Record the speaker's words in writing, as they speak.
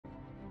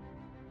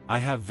I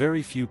have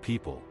very few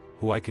people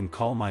who I can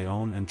call my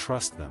own and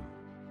trust them.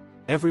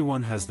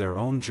 Everyone has their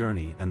own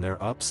journey and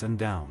their ups and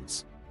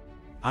downs.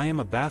 I am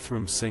a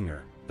bathroom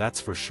singer,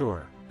 that's for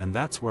sure, and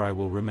that's where I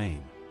will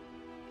remain.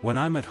 When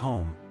I'm at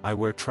home, I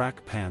wear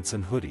track pants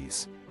and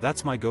hoodies,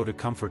 that's my go-to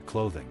comfort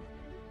clothing.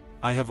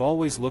 I have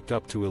always looked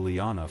up to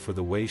Ileana for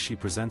the way she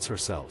presents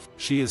herself.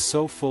 She is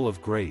so full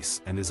of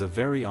grace and is a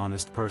very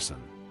honest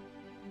person.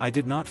 I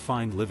did not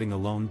find living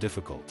alone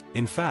difficult.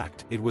 In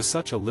fact, it was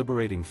such a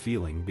liberating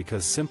feeling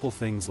because simple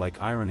things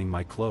like ironing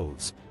my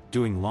clothes,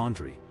 doing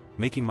laundry,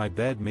 making my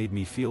bed made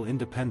me feel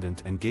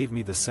independent and gave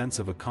me the sense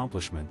of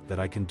accomplishment that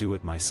I can do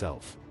it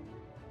myself.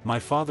 My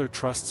father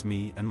trusts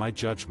me and my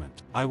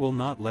judgment. I will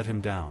not let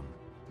him down.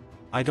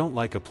 I don't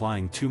like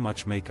applying too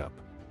much makeup.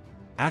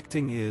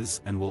 Acting is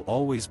and will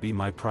always be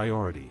my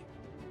priority.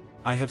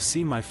 I have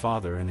seen my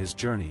father and his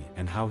journey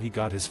and how he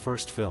got his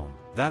first film.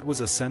 That was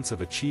a sense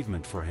of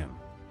achievement for him.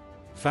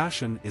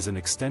 Fashion is an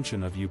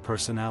extension of your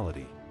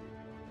personality.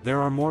 There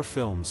are more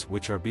films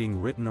which are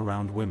being written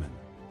around women.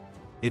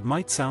 It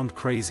might sound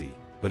crazy,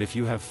 but if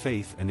you have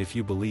faith and if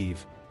you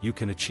believe, you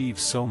can achieve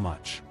so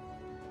much.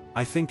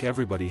 I think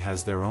everybody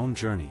has their own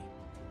journey.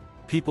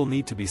 People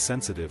need to be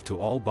sensitive to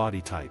all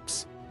body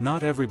types.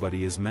 Not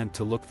everybody is meant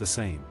to look the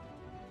same.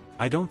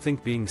 I don't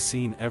think being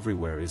seen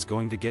everywhere is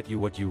going to get you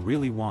what you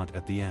really want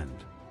at the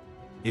end.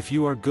 If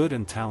you are good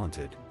and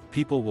talented,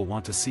 people will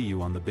want to see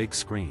you on the big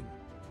screen.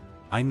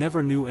 I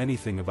never knew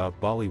anything about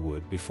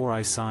Bollywood before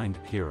I signed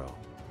Hero.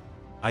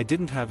 I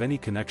didn't have any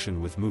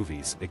connection with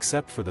movies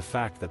except for the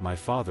fact that my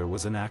father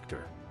was an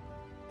actor.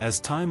 As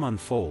time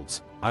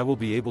unfolds, I will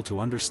be able to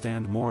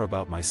understand more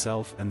about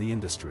myself and the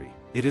industry.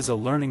 It is a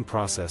learning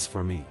process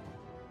for me.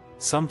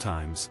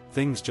 Sometimes,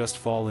 things just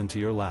fall into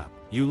your lap.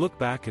 You look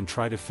back and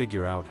try to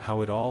figure out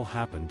how it all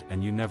happened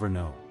and you never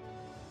know.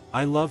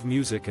 I love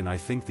music and I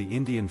think the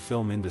Indian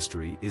film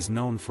industry is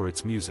known for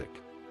its music.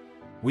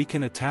 We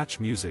can attach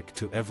music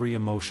to every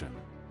emotion.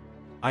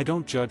 I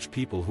don't judge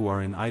people who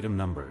are in item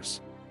numbers.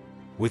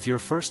 With your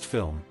first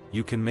film,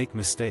 you can make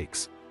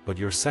mistakes, but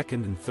your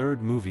second and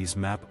third movies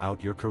map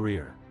out your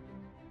career.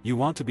 You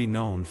want to be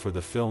known for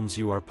the films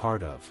you are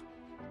part of.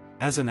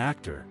 As an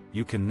actor,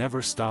 you can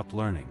never stop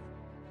learning.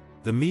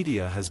 The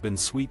media has been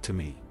sweet to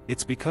me.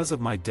 It's because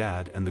of my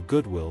dad and the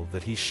goodwill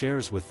that he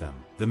shares with them.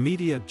 The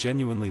media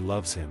genuinely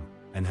loves him,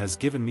 and has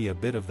given me a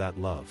bit of that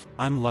love.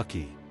 I'm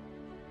lucky.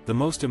 The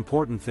most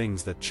important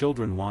things that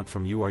children want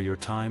from you are your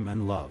time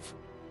and love.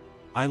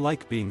 I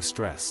like being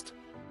stressed.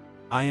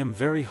 I am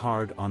very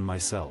hard on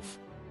myself.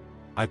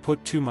 I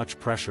put too much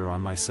pressure on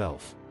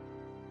myself.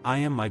 I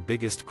am my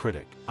biggest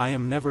critic. I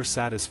am never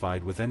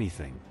satisfied with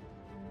anything.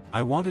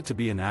 I wanted to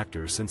be an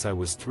actor since I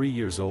was 3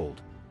 years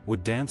old.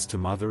 Would dance to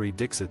Madhuri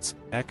Dixit's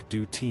Ek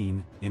Do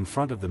Teen in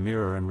front of the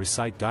mirror and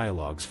recite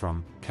dialogues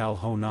from Kal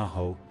Ho Na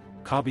Ho,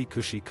 Kabhi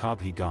Kushi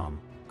Kabhi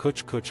Gam,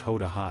 Kuch Kuch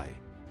Hota Hai.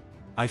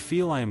 I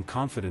feel I am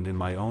confident in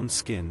my own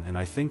skin and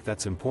I think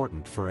that's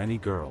important for any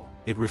girl.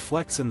 It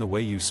reflects in the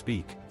way you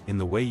speak, in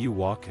the way you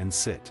walk and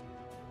sit.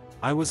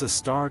 I was a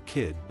star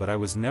kid but I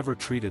was never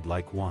treated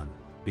like one,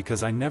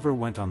 because I never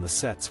went on the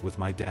sets with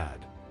my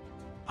dad.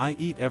 I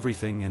eat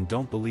everything and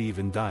don't believe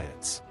in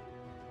diets.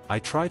 I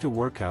try to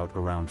work out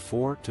around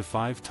 4 to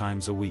 5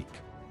 times a week.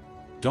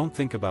 Don't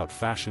think about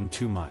fashion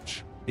too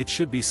much. It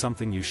should be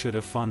something you should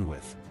have fun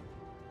with.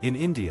 In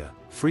India,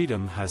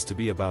 freedom has to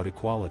be about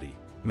equality,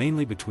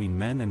 mainly between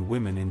men and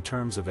women in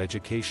terms of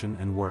education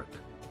and work.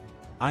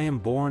 I am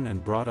born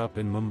and brought up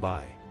in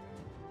Mumbai.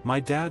 My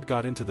dad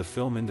got into the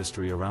film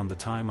industry around the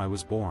time I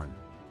was born.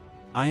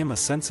 I am a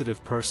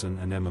sensitive person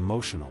and am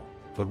emotional,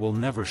 but will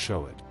never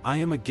show it. I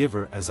am a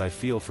giver as I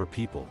feel for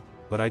people,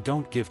 but I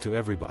don't give to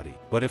everybody.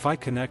 But if I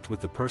connect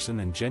with the person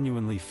and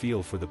genuinely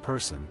feel for the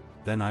person,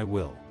 then I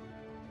will.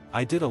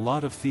 I did a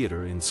lot of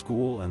theater in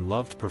school and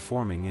loved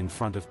performing in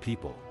front of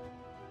people.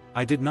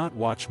 I did not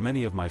watch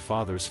many of my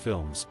father's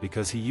films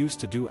because he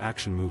used to do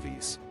action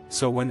movies.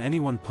 So when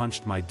anyone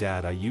punched my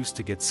dad I used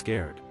to get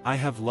scared. I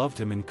have loved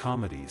him in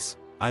comedies.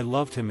 I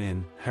loved him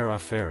in Hera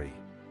Fairy.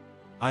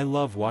 I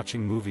love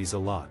watching movies a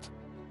lot.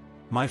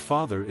 My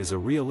father is a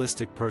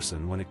realistic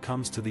person when it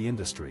comes to the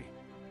industry.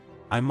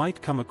 I might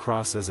come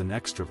across as an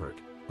extrovert,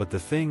 but the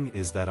thing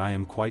is that I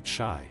am quite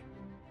shy.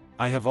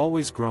 I have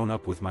always grown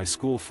up with my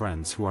school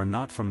friends who are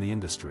not from the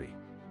industry.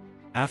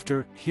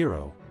 After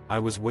Hero, I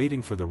was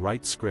waiting for the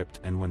right script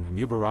and when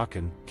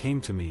Mubarakan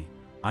came to me,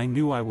 I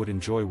knew I would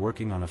enjoy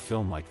working on a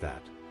film like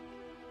that.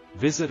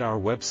 Visit our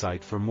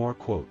website for more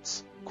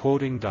quotes,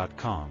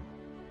 quoting.com.